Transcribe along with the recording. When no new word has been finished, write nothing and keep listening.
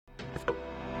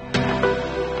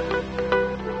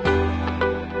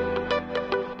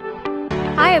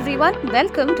Hi everyone,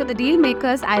 welcome to the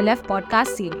Dealmakers ILF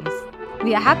Podcast Series.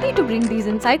 We are happy to bring these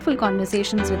insightful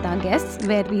conversations with our guests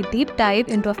where we deep dive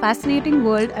into a fascinating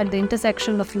world at the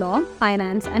intersection of law,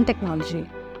 finance and technology.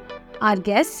 Our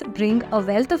guests bring a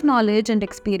wealth of knowledge and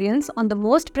experience on the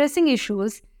most pressing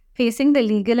issues facing the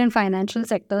legal and financial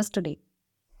sectors today.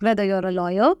 Whether you're a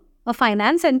lawyer, a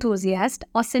finance enthusiast,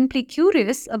 or simply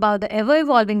curious about the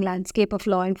ever-evolving landscape of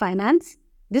law and finance,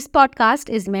 this podcast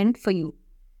is meant for you.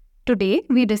 Today,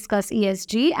 we discuss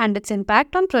ESG and its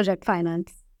impact on project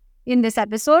finance. In this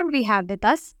episode, we have with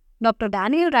us Dr.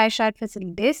 Daniel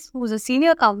Reichert-Facilides, who is a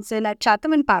senior counsel at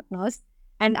Chatham & Partners,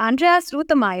 and Andreas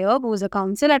Ruthemeyer, who is a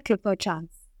counsel at Clifford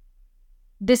Chance.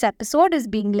 This episode is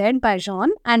being led by Jean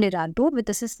and Irado with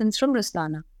assistance from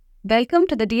Ruslana. Welcome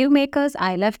to the Dealmakers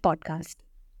ILF Podcast.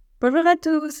 Bonjour à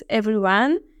tous,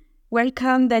 everyone.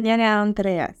 Welcome, Daniel and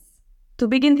Andreas. To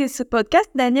begin this podcast,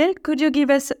 Daniel, could you give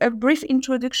us a brief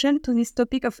introduction to this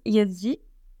topic of ESG?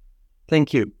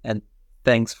 Thank you, and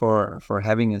thanks for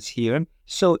having us here.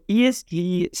 So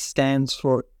ESG stands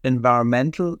for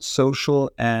environmental,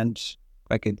 social, and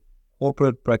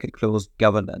corporate closed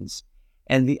governance.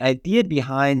 And the idea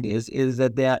behind this is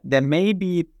that there may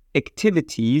be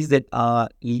activities that are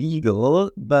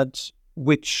legal, but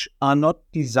which are not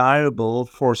desirable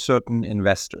for certain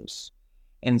investors.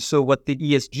 And so what the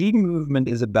ESG movement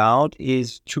is about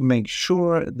is to make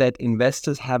sure that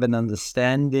investors have an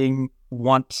understanding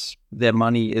what their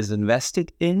money is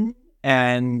invested in.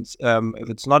 And if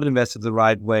it's not invested the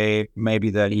right way, maybe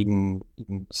there are even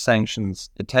sanctions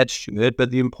attached to it.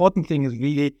 But the important thing is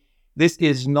really, this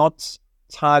is not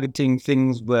targeting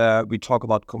things where we talk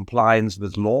about compliance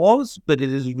with laws, but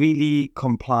it is really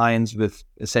compliance with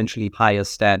essentially higher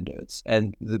standards.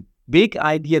 And the big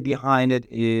idea behind it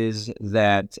is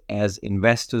that as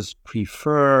investors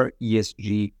prefer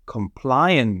ESG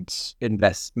compliant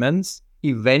investments,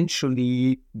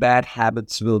 eventually bad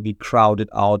habits will be crowded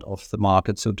out of the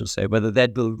market, so to say. Whether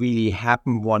that will really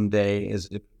happen one day is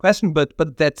a question, but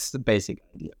that's the basic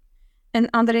idea. And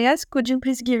Andreas, could you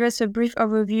please give us a brief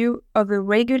overview of the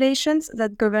regulations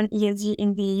that govern ESG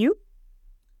in the EU?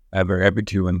 I'm very happy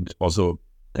to, and also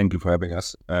thank you for having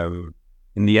us.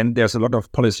 In the end, there's a lot of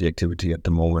policy activity at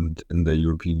the moment in the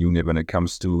European Union when it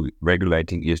comes to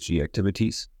regulating ESG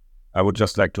activities. I would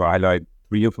just like to highlight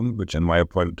three of them, which in my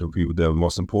point of view, they're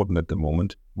most important at the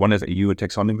moment. One is EU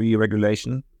taxonomy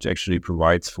regulation, which actually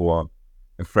provides for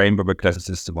a framework, a class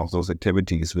system of those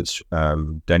activities, which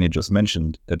Daniel just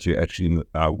mentioned, that you actually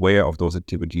are aware of those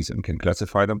activities and can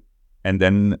classify them. And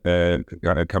then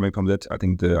coming from that, I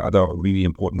think the other really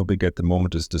important topic at the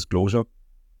moment is disclosure.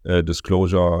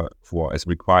 Disclosure as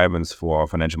requirements for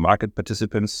financial market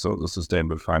participants, so the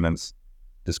sustainable finance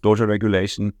disclosure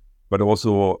regulation, but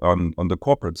also on the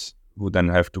corporates who then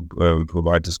have to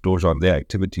provide disclosure on their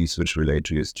activities which relate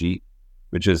to ESG,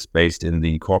 which is based in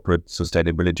the Corporate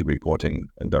Sustainability Reporting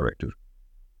Directive.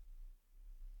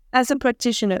 As a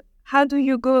practitioner, how do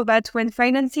you go about when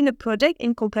financing a project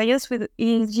in compliance with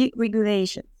ESG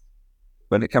regulations?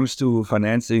 When it comes to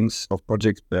financings of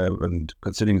projects and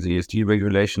considering the ESG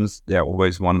regulations, they are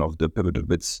always one of the pivotal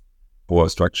bits for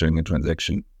structuring a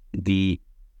transaction. The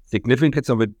significance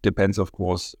of it depends, of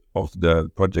course, of the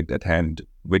project at hand,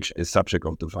 which is subject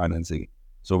of the financing.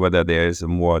 So whether there is a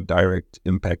more direct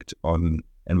impact on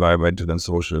environmental and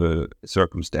social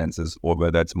circumstances, or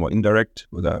whether it's more indirect,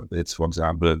 whether it's, for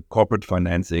example, corporate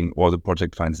financing or the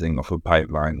project financing of a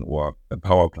pipeline or a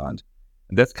power plant.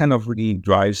 That kind of really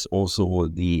drives also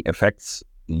the effects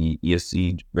the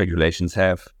ESG regulations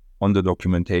have on the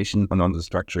documentation and on the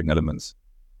structuring elements.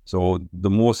 So the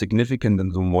more significant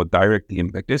and the more direct the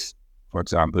impact is, for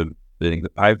example, building the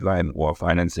pipeline or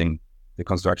financing the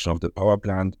construction of the power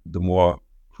plant, the more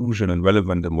crucial and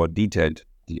relevant and more detailed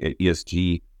the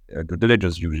ESG due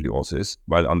diligence usually also is.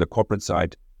 While on the corporate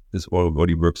side, this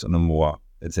already works on a more,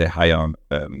 let's say, higher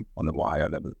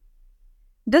level.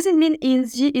 Does it mean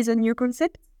ESG is a new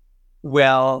concept?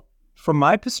 Well, from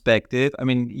my perspective,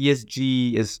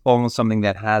 ESG is almost something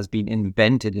that has been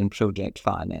invented in project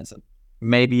finance.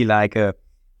 Maybe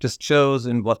just shows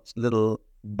in what little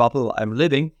bubble I'm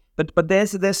living, but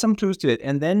there's some truth to it.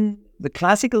 And then the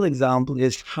classical example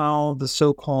is how the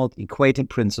so-called equator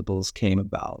principles came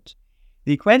about.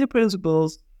 The equator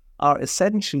principles are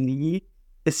essentially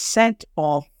a set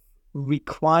of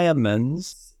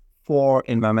requirements for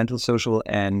environmental, social,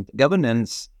 and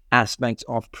governance aspects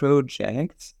of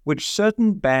projects, which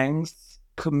certain banks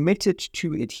committed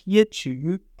to adhere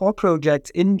to for projects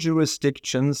in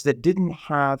jurisdictions that didn't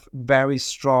have very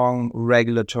strong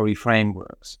regulatory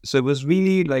frameworks. So it was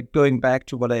really like going back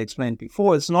to what I explained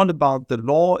before. It's not about the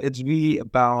law. It's really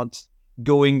about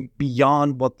going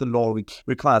beyond what the law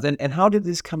requires. And how did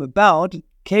this come about? It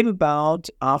came about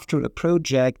after a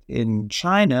project in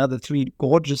China, the Three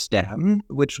Gorges Dam,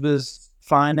 which was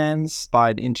financed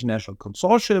by an international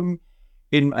consortium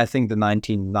in, I think, the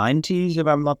 1990s, if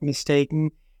I'm not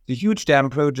mistaken. The huge dam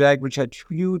project, which had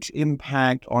huge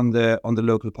impact on the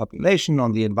local population,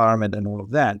 on the environment, and all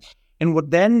of that. And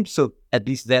what then, so at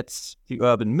least that's the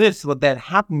urban myth, what that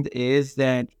happened is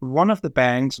that one of the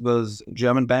banks was a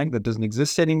German bank that doesn't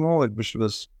exist anymore, which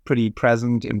was pretty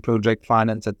present in project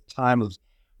finance at the time, was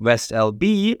West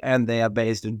LB, and they are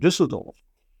based in Düsseldorf.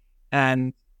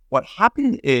 And what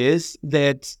happened is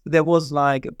that there was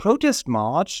like a protest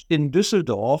march in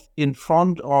Düsseldorf in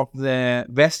front of the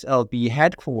West LB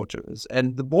headquarters.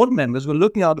 And the board members were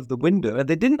looking out of the window and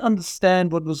they didn't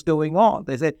understand what was going on.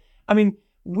 They said,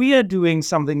 we are doing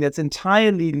something that's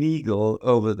entirely legal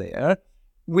over there.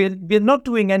 We're not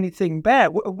doing anything bad.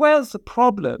 Where's the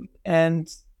problem?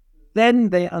 And then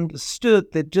they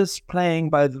understood that just playing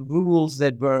by the rules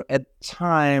that were at the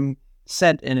time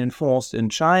set and enforced in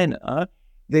China,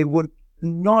 they would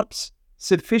not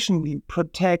sufficiently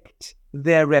protect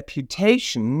their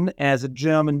reputation as a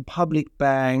German public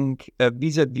bank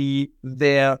vis-a-vis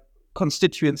their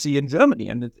constituency in Germany.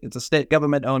 And it's a state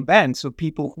government-owned bank, so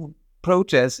people who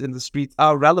protest in the streets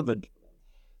are relevant.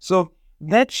 So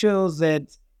that shows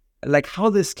that, like, how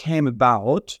this came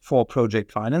about for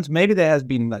project finance. Maybe there has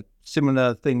been like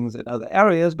similar things in other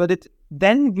areas, but it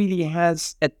then really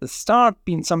has at the start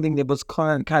been something that was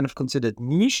kind of considered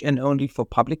niche and only for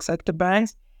public sector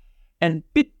banks. And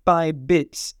bit by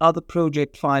bit, other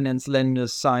project finance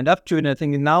lenders signed up to it. And I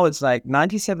think now it's like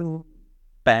 97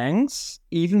 banks,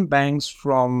 even banks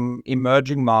from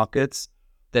emerging markets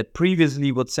that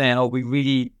previously would say, oh, we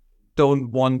really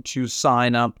don't want to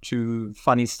sign up to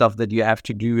funny stuff that you have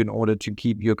to do in order to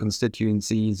keep your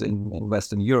constituencies in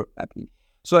Western Europe happy.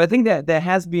 So I think that there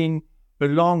has been a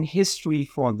long history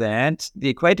for that. The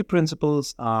Equator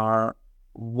Principles are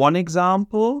one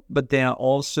example, but there are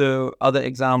also other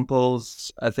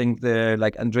examples. I think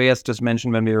like Andreas just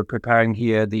mentioned when we were preparing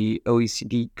here, the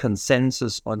OECD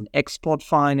consensus on export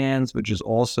finance, which is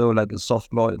also like a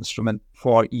soft law instrument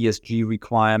for ESG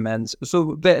requirements.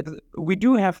 So we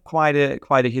do have quite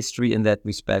a history in that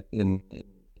respect in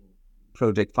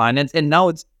project finance. And now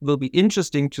it will be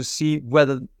interesting to see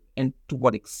whether and to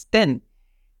what extent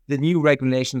the new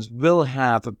regulations will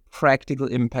have a practical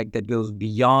impact that goes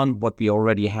beyond what we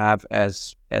already have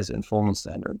as informal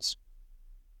standards.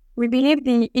 We believe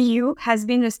the EU has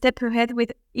been a step ahead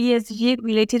with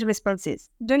ESG-related responses.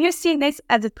 Do you see this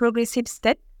as a progressive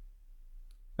step?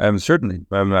 Certainly.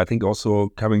 I think also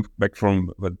coming back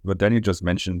from what Daniel just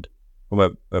mentioned,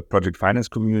 from a project finance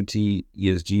community,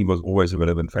 ESG was always a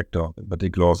relevant factor, in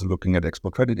particular also looking at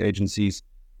export credit agencies.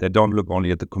 They don't look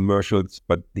only at the commercials,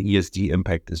 but the ESG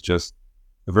impact is just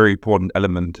a very important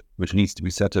element which needs to be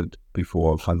settled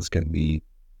before funds can be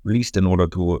released in order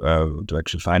to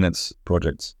actually finance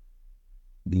projects.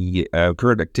 The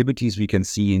current activities we can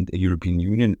see in the European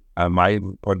Union are, my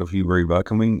point of view, very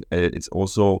welcoming. It's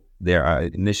also, there are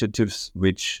initiatives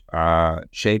which are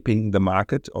shaping the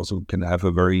market, also can have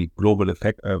a very global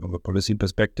effect from a policy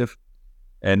perspective.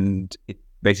 And it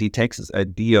basically takes this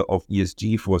idea of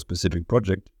ESG for a specific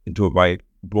project into a wide,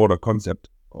 broader concept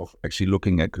of actually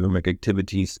looking at economic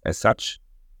activities as such,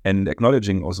 and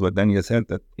acknowledging also what Daniel said,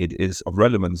 that it is of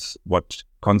relevance what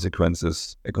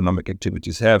consequences economic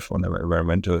activities have on the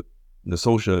environmental, the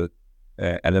social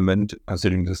element,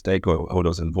 considering the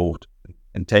stakeholders involved.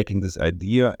 And taking this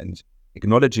idea and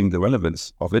acknowledging the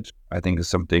relevance of it, I think is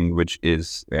something which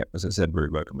is, as I said,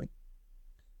 very welcoming.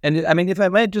 And if I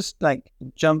might just like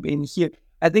jump in here,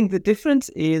 I think the difference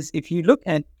is if you look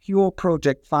at pure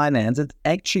project finance, it's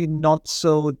actually not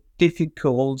so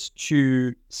difficult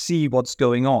to see what's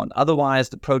going on. Otherwise,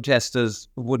 the protesters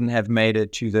wouldn't have made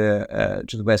it to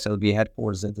the West LB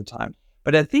headquarters at the time.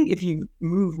 But I think if you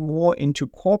move more into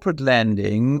corporate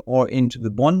lending or into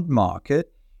the bond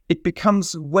market, it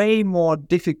becomes way more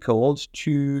difficult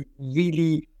to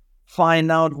really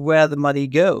find out where the money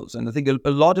goes. And I think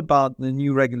a lot about the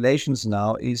new regulations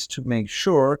now is to make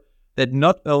sure that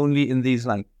not only in these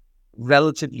like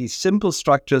relatively simple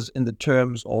structures in the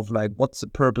terms of like what's the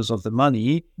purpose of the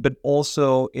money, but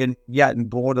also in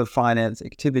broader finance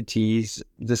activities,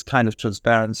 this kind of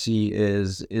transparency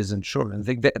is ensured. I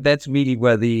think that's really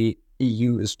where the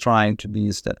EU is trying to be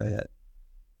a step ahead.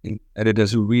 And it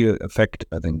has a real effect,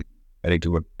 I think, adding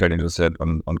to what Daniel said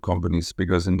on companies,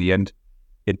 because in the end,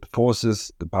 it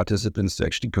forces the participants to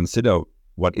actually consider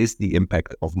what is the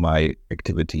impact of my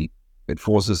activity. It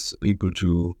forces people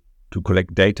to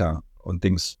collect data on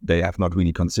things they have not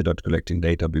really considered collecting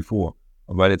data before.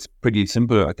 Well, it's pretty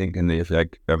simple, I think. And if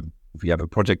you have a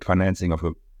project financing of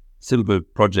a simple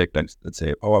project, like let's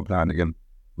say a power plant again,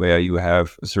 where you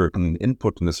have a certain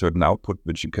input and a certain output,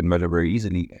 which you can measure very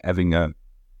easily, having a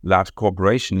large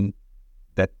corporation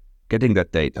that getting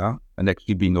that data and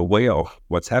actually being aware of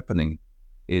what's happening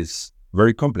is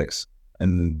very complex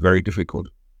and very difficult.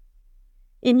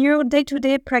 In your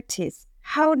day-to-day practice,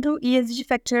 how do ESG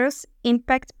factors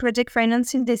impact project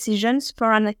financing decisions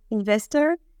for an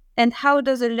investor, and how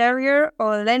does a lawyer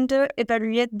or lender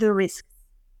evaluate the risk?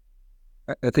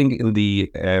 I think in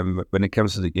the when it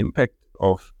comes to the impact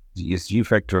of the ESG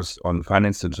factors on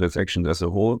financial transactions as a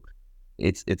whole,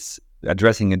 it's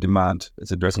addressing a demand.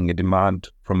 It's addressing a demand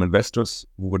from investors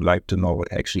who would like to know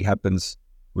what actually happens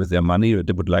with their money, or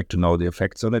they would like to know the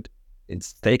effects on it. It's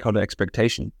stakeholder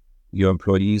expectation. Your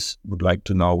employees would like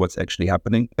to know what's actually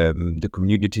happening. The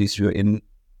communities you're in,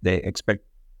 they expect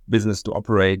business to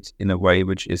operate in a way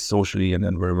which is socially and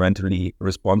environmentally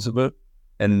responsible.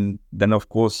 And then, of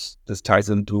course, this ties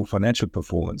into financial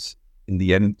performance. In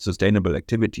the end, sustainable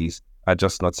activities are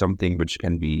just not something which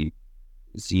can be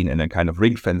seen in a kind of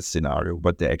ring-fence scenario,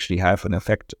 but they actually have an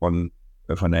effect on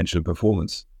financial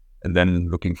performance. And then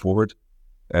looking forward,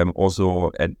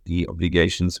 also at the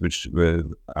obligations which will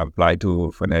apply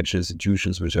to financial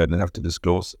institutions, which I then have to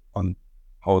disclose on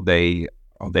how they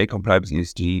comply with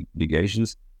ESG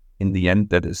obligations. In the end,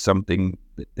 that is something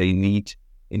that they need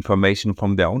information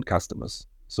from their own customers.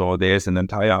 So there's an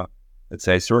entire, let's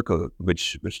say, circle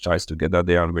which ties together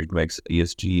there, and which makes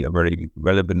ESG a very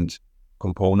relevant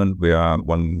component where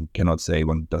one cannot say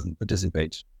one doesn't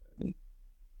participate.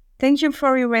 Thank you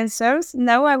for your answers.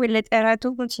 Now I will let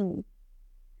Erato continue.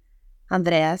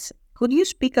 Andreas, could you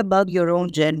speak about your own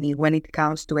journey when it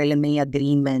comes to LMA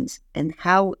agreements and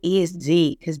how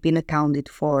ESG has been accounted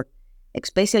for,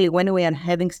 especially when we are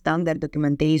having standard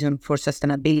documentation for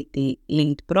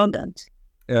sustainability-linked products?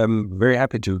 Very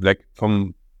happy to. Like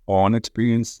from our own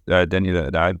experience, Daniel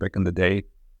and I, back in the day,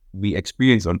 we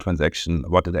experienced on transaction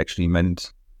what it actually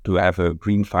meant to have a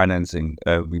green financing.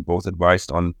 We both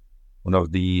advised on one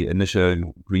of the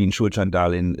initial green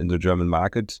Schuldscheindarlehen in the German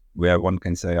market, where one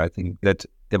can say, I think, that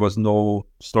there was no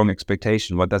strong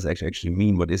expectation. What does it actually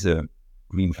mean? What is a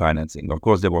green financing? Of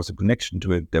course, there was a connection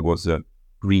to it. There was a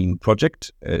green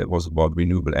project. It was about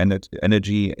renewable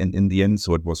energy in the end,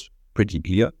 so it was pretty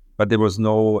clear. But there was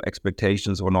no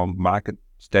expectations or no market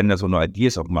standards or no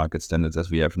ideas of market standards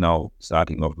as we have now,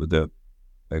 starting off with the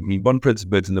green bond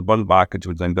principles in the bond market,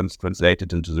 which then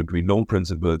translated into the green loan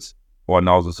principles, or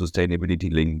now the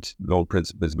sustainability-linked loan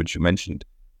principles, which you mentioned.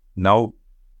 Now,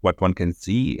 what one can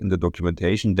see in the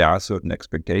documentation, there are certain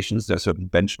expectations, there are certain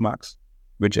benchmarks,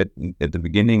 which at the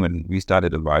beginning, when we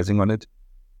started advising on it,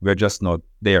 were just not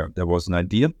there. There was an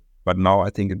idea, but now I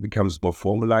think it becomes more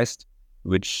formalized,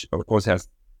 which of course has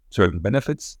certain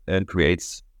benefits and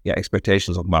creates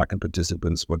expectations of market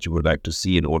participants, what you would like to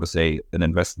see in order to say an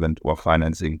investment or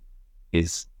financing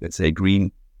is, let's say,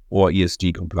 green or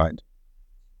ESG compliant.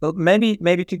 Well, maybe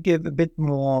to give a bit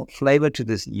more flavor to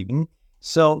this even.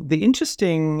 So the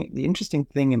interesting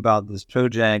thing about this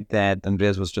project that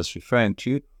Andreas was just referring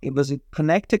to, it was a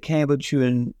connector cable to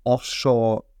an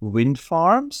offshore wind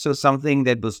farm. So something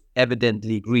that was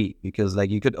evidently green, because like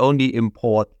you could only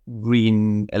import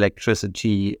green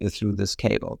electricity through this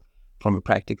cable from a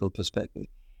practical perspective.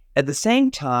 At the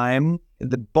same time,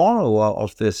 the borrower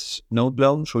of this note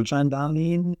loan,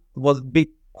 Schuldscheindarlehen, was a big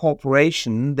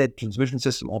corporation, that transmission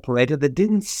system operator, that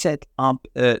didn't set up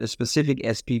a specific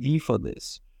SPV for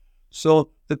this.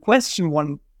 So the question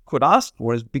one could ask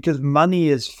for is, because money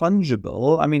is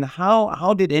fungible, I mean,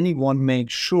 how did anyone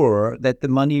make sure that the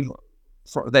money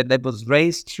that was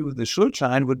raised through the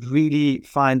Schuldschein would really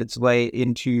find its way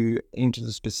into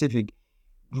the specific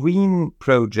green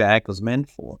project was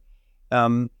meant for?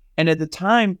 And at the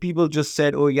time, people just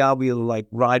said, oh yeah, we'll like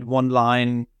write one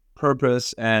line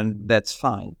purpose and that's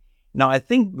fine. Now I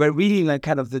think where really like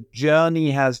kind of the journey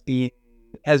has been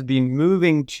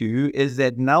moving to is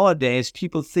that nowadays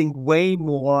people think way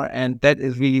more, and that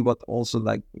is really what also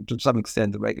like to some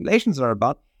extent the regulations are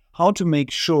about, how to make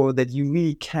sure that you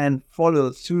really can follow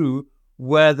through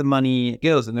where the money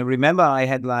goes. And I remember I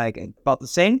had like about the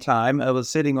same time I was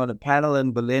sitting on a panel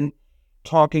in Berlin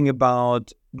talking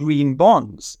about green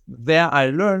bonds. There I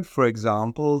learned, for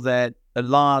example, that a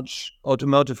large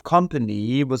automotive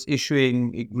company was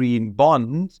issuing a green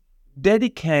bond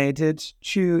dedicated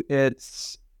to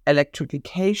its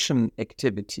electrification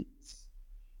activities.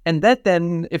 And that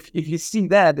then, if you see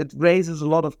that, it raises a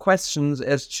lot of questions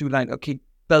as to like, okay,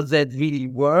 does that really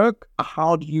work?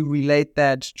 How do you relate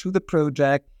that to the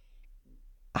project?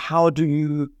 How do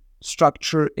you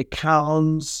structure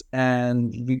accounts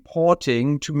and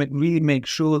reporting to really make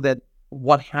sure that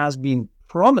what has been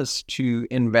promised to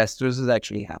investors is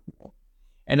actually happening.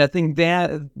 And I think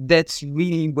that's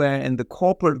really where in the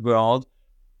corporate world,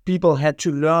 people had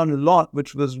to learn a lot,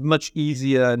 which was much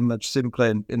easier and much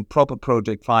simpler in proper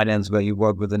project finance, where you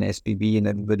work with an SPV and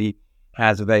everybody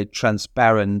has a very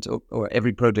transparent, or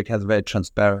every project has a very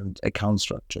transparent account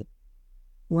structure.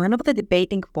 One of the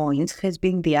debating points has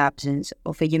been the absence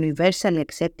of a universally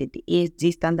accepted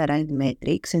ESG standardized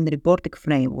metrics and reporting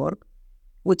framework,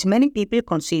 which many people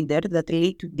consider that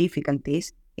lead to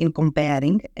difficulties in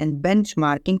comparing and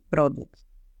benchmarking products.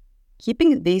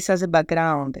 Keeping this as a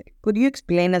background, could you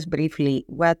explain us briefly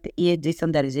what ESG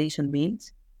standardization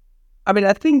means? I mean,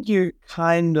 I think you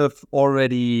kind of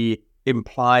already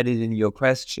implied it in your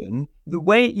question. The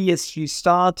way ESG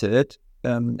started,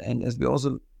 and as we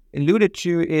also alluded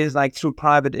to, is like through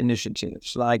private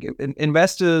initiatives. Like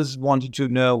investors wanted to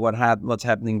know what's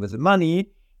happening with the money.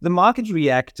 The market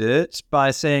reacted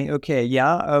by saying, okay,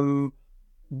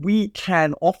 we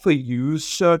can offer you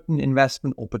certain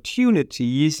investment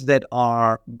opportunities that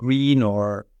are green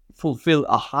or fulfill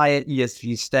a higher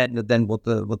ESG standard than what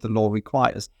the law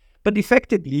requires. But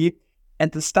effectively,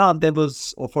 at the start,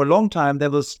 for a long time, there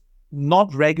was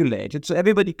not regulated. So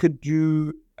everybody could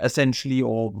do essentially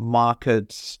or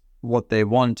market what they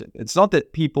wanted. It's not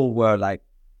that people were like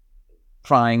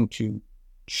trying to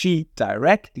cheat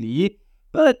directly,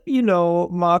 but,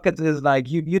 market is like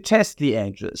you test the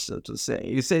edges, so to say.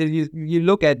 You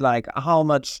look at like how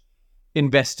much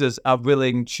investors are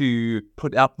willing to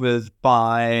put up with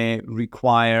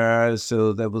require.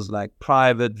 So there was like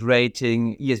private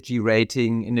rating, ESG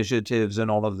rating initiatives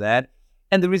and all of that.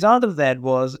 And the result of that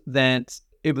was that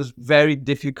it was very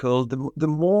difficult. The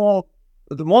more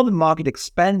the market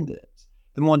expanded,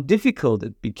 the more difficult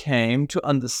it became to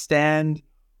understand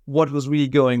what was really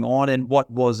going on and what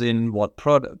was in what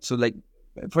product. So like,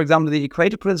 for example, the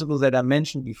equator principles that I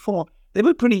mentioned before, they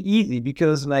were pretty easy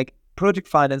because like project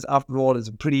finance, after all, is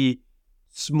a pretty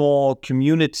small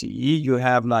community. You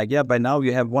have by now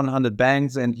you have 100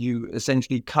 banks and you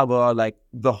essentially cover like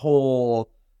the whole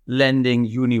lending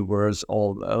universe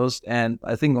almost. And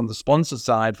I think on the sponsor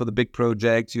side for the big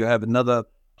projects, you have another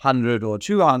 100 or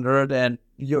 200 and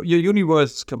your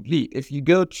universe is complete. If you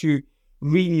go to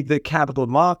really the capital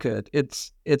market,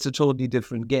 it's a totally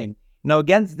different game. Now,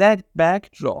 against that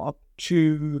backdrop,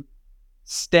 to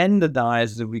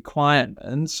standardize the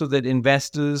requirements so that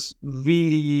investors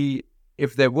really,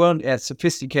 if they weren't as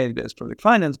sophisticated as project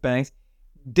finance banks,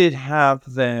 did have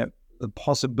the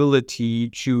possibility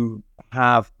to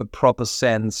have a proper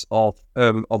sense of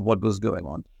what was going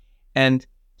on. And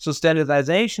so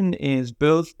standardization is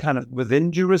both kind of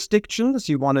within jurisdictions,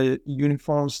 you want a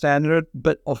uniform standard,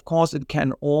 but of course it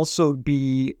can also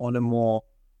be on a more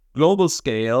global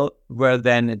scale where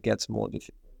then it gets more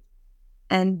difficult.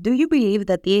 And do you believe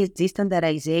that ESG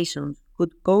standardization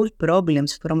could cause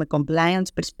problems from a compliance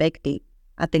perspective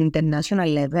at an international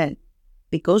level?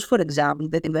 Because, for example,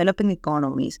 the developing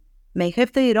economies may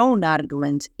have their own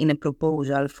arguments in a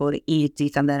proposal for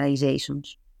ESG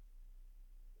standardizations.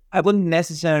 I wouldn't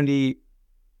necessarily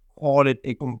call it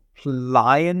a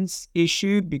compliance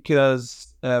issue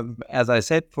because, as I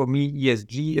said, for me,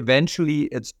 ESG, eventually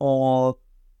it's all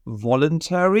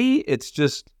voluntary. It's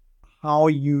just how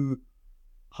you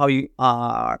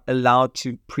are allowed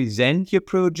to present your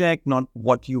project, not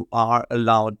what you are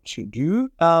allowed to do.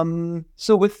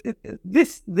 So with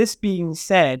this being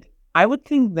said, I would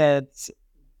think that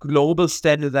global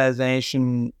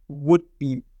standardization would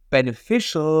be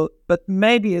beneficial, but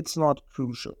maybe it's not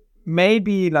crucial.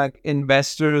 Maybe like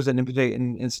investors and in particular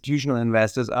institutional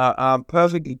investors are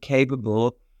perfectly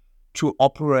capable to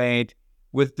operate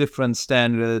with different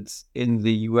standards in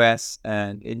the US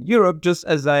and in Europe, just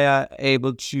as they are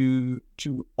able to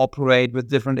operate with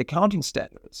different accounting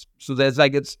standards. So there's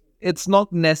like it's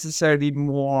not necessarily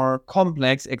more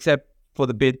complex, except for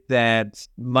the bit that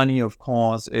money, of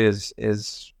course, is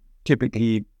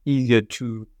typically easier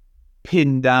to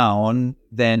pin down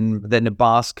than a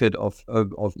basket of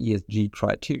ESG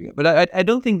criteria. But I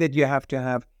don't think that you have to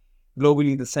have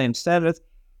globally the same standards.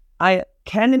 I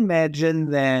can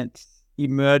imagine that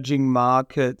emerging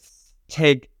markets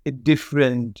take a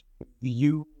different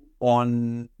view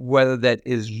on whether that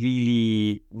is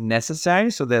really necessary.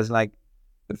 So there's like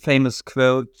a famous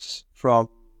quote from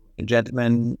a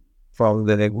gentleman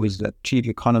who is the chief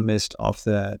economist of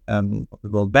the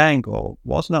World Bank, or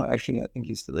was now, actually, I think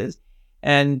he still is.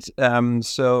 And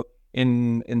so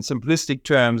in simplistic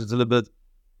terms, it's a little bit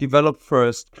develop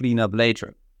first, clean up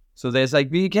later. So there's like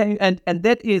we can and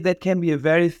that can be a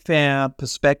very fair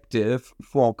perspective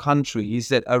for countries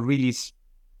that are really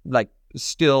like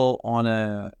still on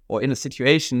in a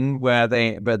situation where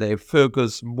they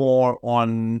focus more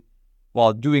on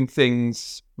doing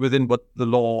things within what the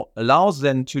law allows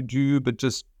them to do, but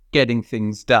just getting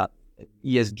things done.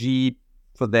 ESG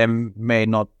for them may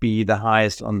not be the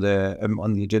highest on the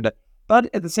agenda, but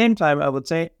at the same time, I would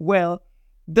say, well,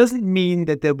 doesn't mean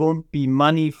that there won't be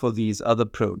money for these other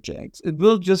projects. It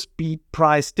will just be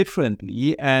priced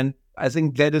differently, and I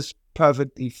think that is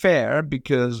perfectly fair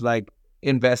because, like,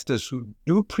 investors who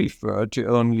do prefer to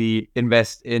only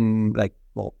invest in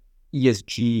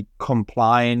ESG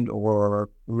compliant or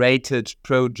rated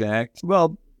projects,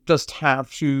 just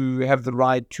have to have the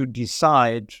right to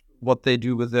decide what they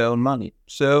do with their own money.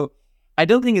 So I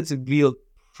don't think it's a real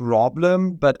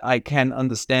problem, but I can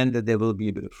understand that there will be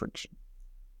a bit of friction.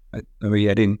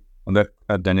 Adding on that,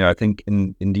 Daniel, I think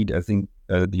indeed,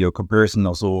 your comparison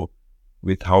also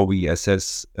with how we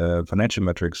assess financial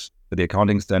metrics, the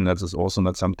accounting standards is also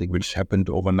not something which happened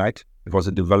overnight. It was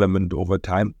a development over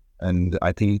time. And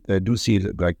I think I do see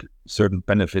like certain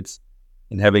benefits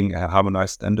in having a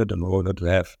harmonized standard in order to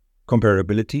have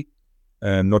comparability,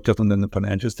 not just in the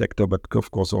financial sector, but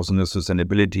of course also in the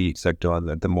sustainability sector. And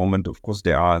at the moment, of course,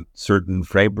 there are certain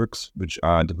frameworks which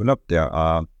are developed.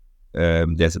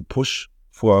 There's a push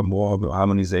for more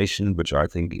harmonization, which I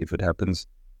think, if it happens,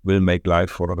 will make life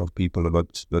for a lot of people a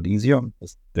lot easier.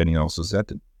 As Daniel also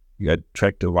said, you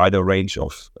attract a wider range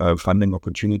of funding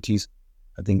opportunities.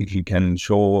 I think if you can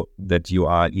show that you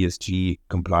are ESG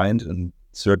compliant and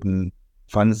certain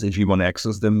funds, if you want to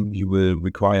access them, you will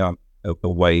require a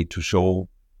way to show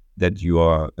that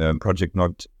your project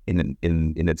not in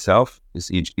itself is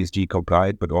ESG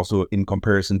compliant, but also in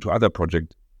comparison to other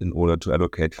projects in order to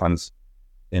allocate funds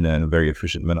in a very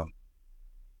efficient manner.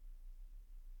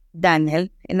 Daniel,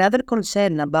 another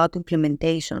concern about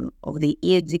implementation of the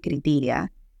ESG criteria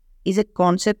is a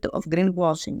concept of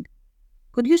greenwashing.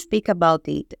 Could you speak about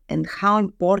it and how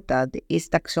important is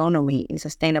taxonomy in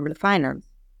sustainable finance?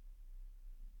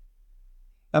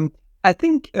 I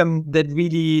think that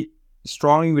really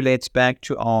strongly relates back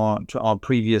to our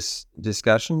previous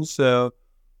discussion. So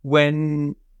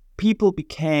when people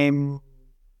became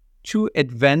too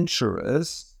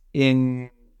adventurous in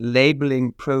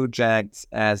labeling projects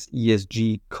as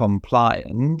ESG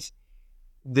compliant,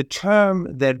 the term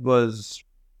that was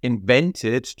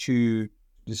invented to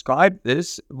describe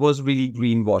this was really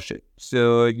greenwashing.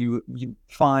 So you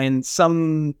find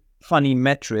some funny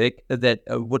metric that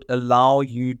would allow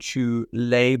you to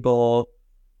label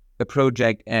a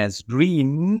project as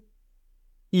green,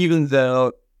 even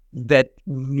though that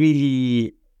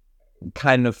really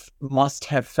kind of must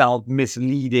have felt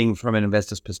misleading from an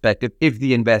investor's perspective if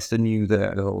the investor knew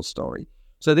the whole story.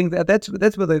 So I think that's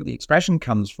where the expression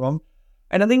comes from.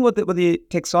 And I think what the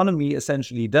taxonomy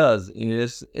essentially does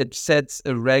is it sets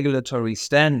a regulatory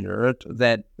standard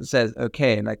that says,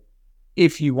 okay, like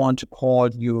if you want to call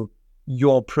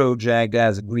your project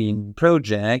as a green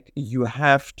project, you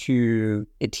have to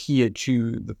adhere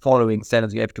to the following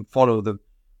standards. You have to follow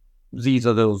these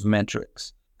are those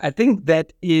metrics. I think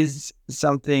that is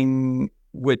something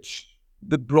which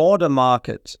the broader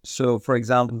market, so for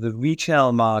example, the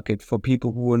retail market for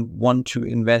people who want to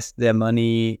invest their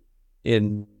money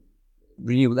in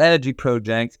renewable energy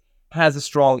projects, has a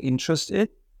strong interest in.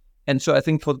 And so I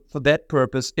think for that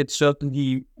purpose, it's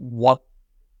certainly what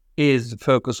is the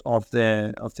focus of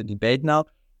the debate now.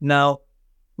 Now,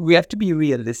 we have to be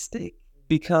realistic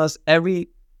because every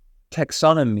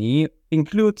taxonomy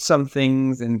includes some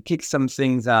things and kicks some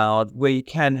things out where you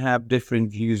can have different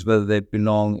views whether they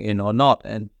belong in or not.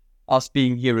 And us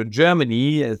being here in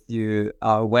Germany, as you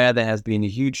are aware, there has been a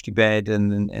huge debate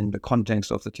in the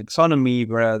context of the taxonomy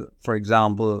where, for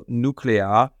example,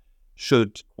 nuclear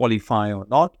should qualify or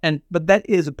not. But that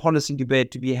is a policy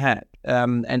debate to be had.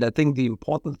 And I think the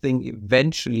important thing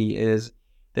eventually is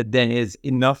that there is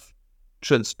enough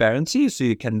transparency so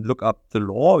you can look up the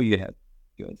law. You have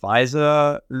your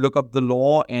advisor look up the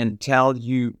law and tell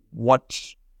you what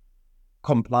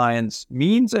compliance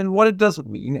means and what it doesn't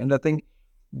mean. And I think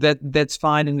that's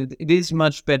fine. And it is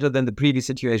much better than the previous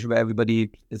situation where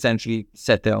everybody essentially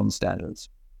set their own standards.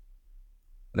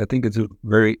 I think it's a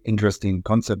very interesting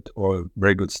concept or a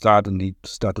very good start, and need to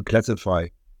start to classify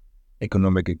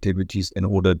economic activities in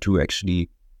order to actually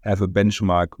have a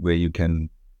benchmark where you can,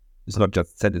 it's not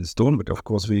just set in stone, but of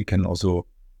course where you can also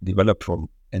develop from,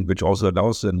 and which also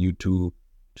allows you to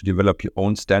develop your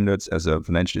own standards as a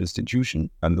financial institution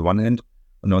on the one hand,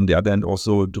 and on the other hand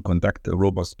also to conduct a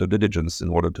robust due diligence in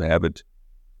order to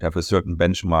have a certain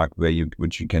benchmark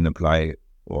which you can apply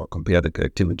or compare the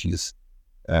activities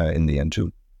in the end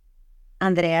too.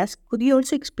 Andreas, could you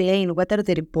also explain what are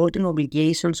the reporting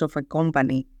obligations of a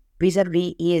company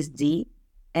vis-a-vis ESG?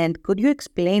 And could you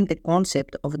explain the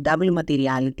concept of double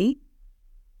materiality?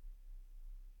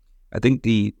 I think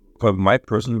from my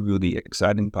personal view, the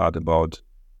exciting part about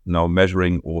now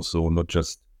measuring also not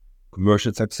just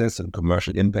commercial success and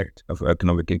commercial impact of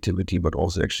economic activity, but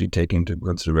also actually taking into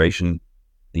consideration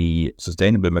the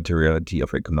sustainable materiality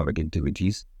of economic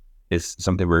activities is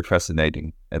something very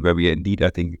fascinating, and where we are indeed, I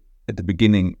think, at the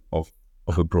beginning of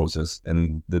a process.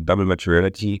 And the double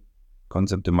materiality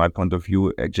concept, in my point of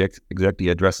view, exactly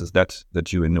addresses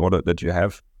that you, in order that you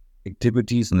have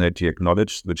activities and that you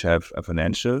acknowledge which have a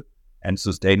financial and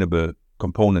sustainable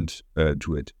component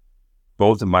to it.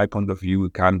 Both, in my point of view,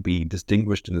 can't be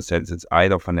distinguished in the sense it's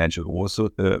either financial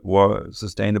or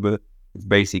sustainable. It's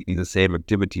basically the same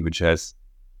activity which has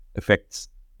effects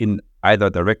in either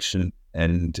direction,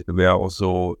 and where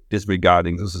also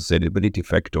disregarding the sustainability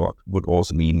factor would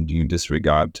also mean you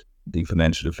disregard the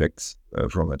financial effects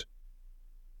from it.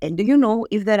 And do you know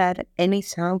if there are any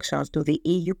sanctions to the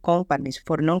EU companies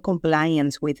for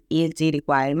non-compliance with ESG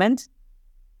requirements?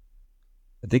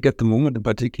 I think at the moment, in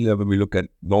particular, when we look at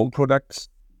loan products,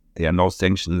 there are no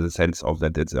sanctions in the sense of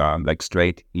that it's like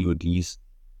straight EODs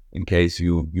in case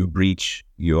you breach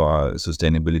your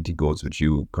sustainability goals which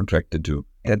you contracted to.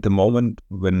 At the moment,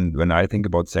 when I think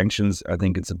about sanctions, I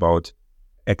think it's about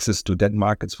access to debt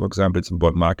markets, for example. It's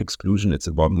about market exclusion. It's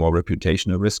about more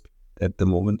reputational risk at the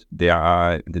moment. The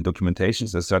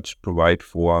documentations as such provide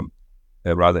for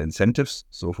rather incentives.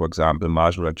 So, for example,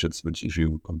 marginal ratchets, which if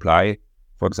you comply,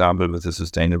 for example, with the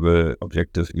sustainable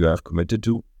objective you have committed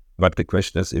to. But the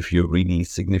question is, if you really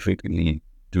significantly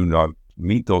do not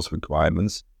meet those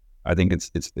requirements, I think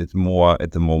it's more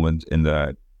at the moment in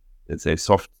the, let's say,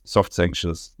 soft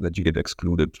sanctions that you get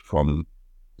excluded from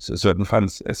certain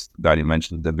funds, as Daniel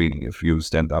mentioned at the beginning. If you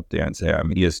stand up there and say,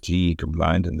 I'm ESG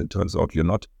compliant, and it turns out you're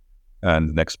not, and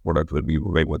the next product will be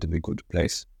way more difficult to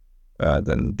place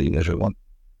than the initial one.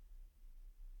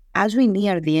 As we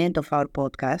near the end of our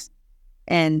podcast,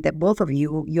 and both of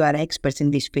you are experts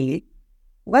in this field,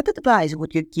 what advice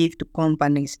would you give to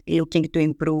companies looking to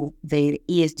improve their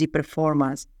ESG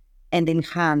performance and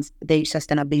enhance their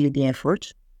sustainability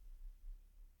efforts?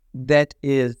 That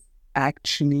is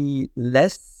actually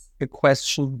less a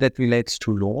question that relates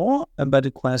to law, but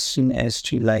a question as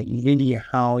to like really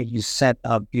how you set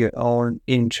up your own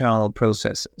internal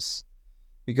processes.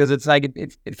 Because it's like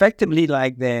it's effectively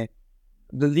like the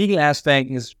legal aspect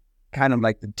is kind of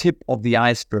like the tip of the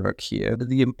iceberg here. But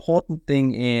the important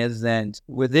thing is that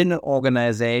within an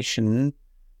organization,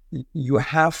 you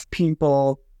have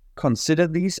people consider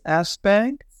these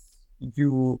aspects,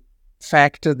 you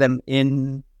factor them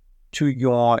in to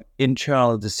your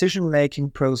internal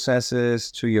decision-making processes,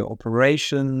 to your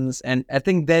operations. And I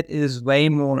think that is way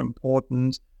more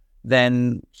important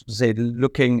than, say,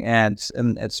 looking at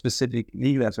specific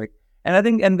legal aspects. And I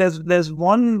think, and there's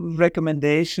one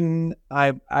recommendation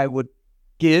I would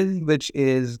give, which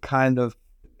is kind of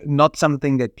not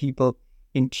something that people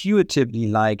intuitively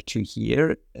like to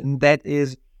hear, and that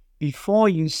is, before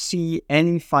you see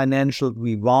any financial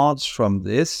rewards from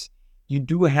this, you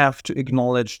do have to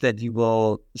acknowledge that you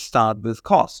will start with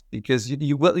cost, because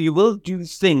you will do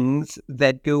things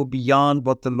that go beyond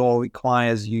what the law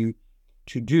requires you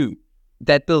to do.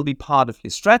 That will be part of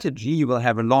your strategy. You will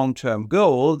have a long-term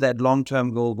goal. That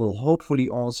long-term goal will hopefully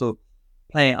also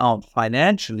play out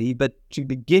financially. But to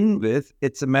begin with,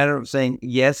 it's a matter of saying,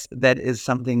 yes, that is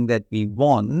something that we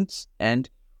want. And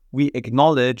we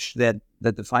acknowledge that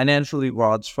the financial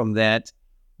rewards from that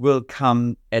will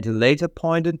come at a later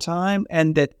point in time,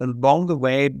 and that along the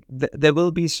way, there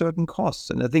will be certain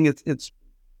costs. And I think it's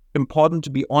important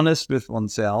to be honest with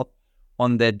oneself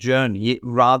on that journey,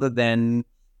 rather than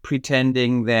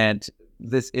pretending that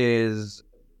this is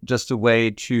just a way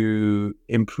to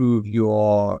improve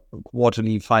your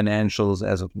quarterly financials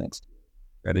as of next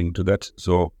year. Adding to that,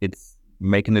 so it's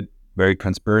making it very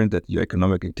transparent that your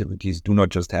economic activities do not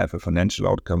just have a financial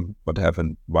outcome, but have a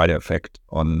wider effect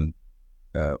on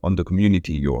the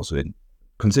community you're also in.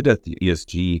 Consider the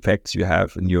ESG facts you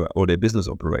have in your all-day business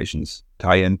operations,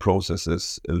 tie in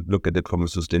processes, look at it from a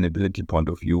sustainability point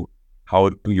of view. How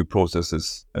do your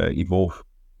processes evolve?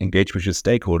 Engage with your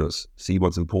stakeholders, see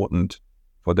what's important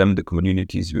for them, the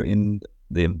communities you're in,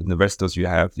 the investors you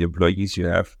have, the employees you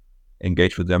have,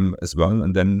 engage with them as well.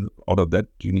 And then out of that,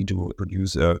 you need to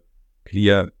produce a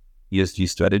clear ESG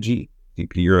strategy. The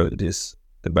clearer it is,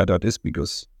 the better it is,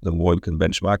 because the more you can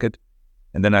benchmark it.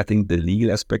 And then I think the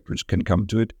legal aspect which can come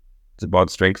to it. It's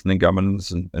about strengthening governance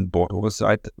and board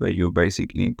oversight, where you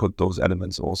basically put those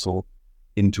elements also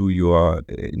into your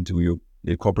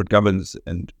corporate governance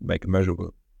and make it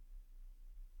measurable.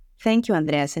 Thank you,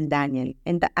 Andreas and Daniel.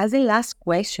 And as a last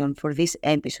question for this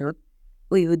episode,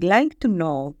 we would like to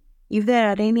know if there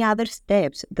are any other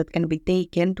steps that can be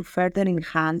taken to further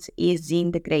enhance ESG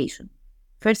integration,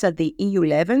 first at the EU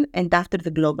level and after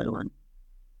the global one.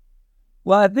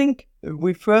 Well, I think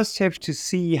we first have to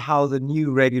see how the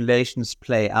new regulations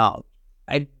play out.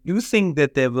 I do think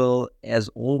that there will, as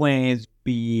always,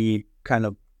 be kind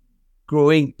of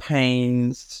growing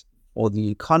pains for the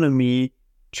economy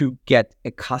to get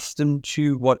accustomed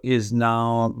to what is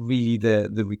now really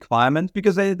the requirements,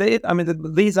 because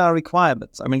these are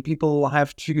requirements. I mean, people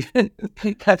have to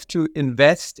have to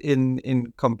invest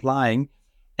in complying,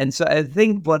 and so I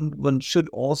think one should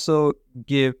also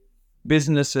give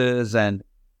businesses and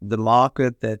the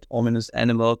market, that ominous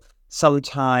animal, some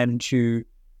time to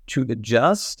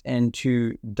adjust and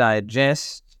to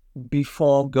digest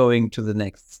before going to the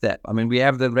next step. I mean, we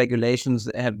have the regulations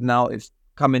that have now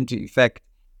come into effect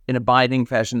in a binding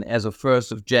fashion as of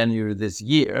 1st of January this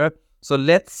year. So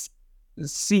let's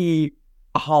see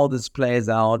how this plays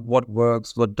out, what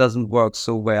works, what doesn't work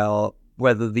so well,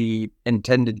 whether the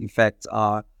intended effects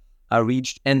are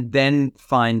reached, and then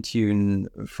fine-tune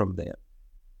from there.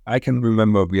 I can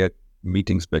remember we had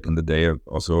meetings back in the day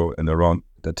also, and around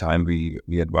the time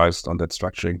we advised on that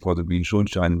structuring for the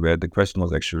Greenwashing, where the question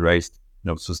was actually raised,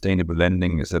 sustainable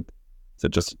lending, is it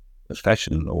just a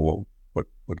fashion, or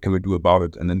what can we do about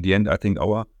it? And in the end, I think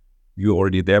our view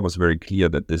already there was very clear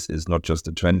that this is not just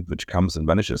a trend which comes and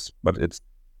vanishes, but it's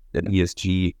that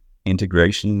ESG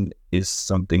integration is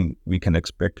something we can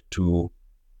expect to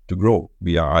grow.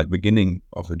 We are at the beginning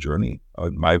of a journey,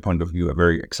 in my point of view, a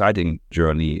very exciting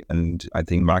journey. And I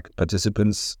think market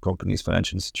participants, companies,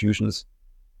 financial institutions,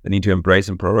 they need to embrace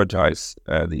and prioritize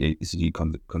the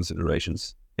ESG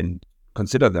considerations and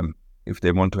consider them if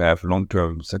they want to have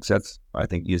long-term success. I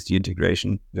think ESG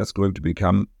integration is going to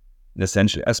become an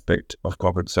essential aspect of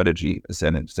corporate strategy,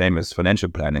 same as financial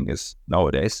planning is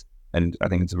nowadays. And I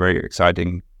think it's a very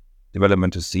exciting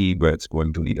development to see where it's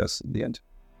going to lead us in the end.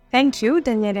 Thank you,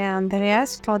 Daniel and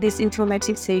Andreas, for this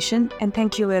informative session, and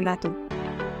thank you, Renato.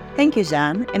 Thank you,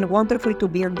 Jan, and wonderful to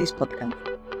be on this podcast.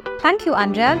 Thank you,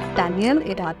 Andreas, Daniel,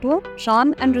 Renato,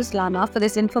 Sean, and Ruslana for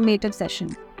this informative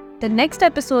session. The next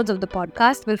episodes of the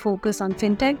podcast will focus on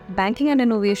fintech, banking and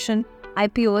innovation,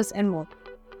 IPOs, and more.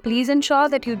 Please ensure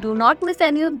that you do not miss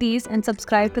any of these and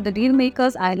subscribe to the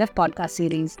Dealmakers ILF Podcast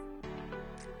Series.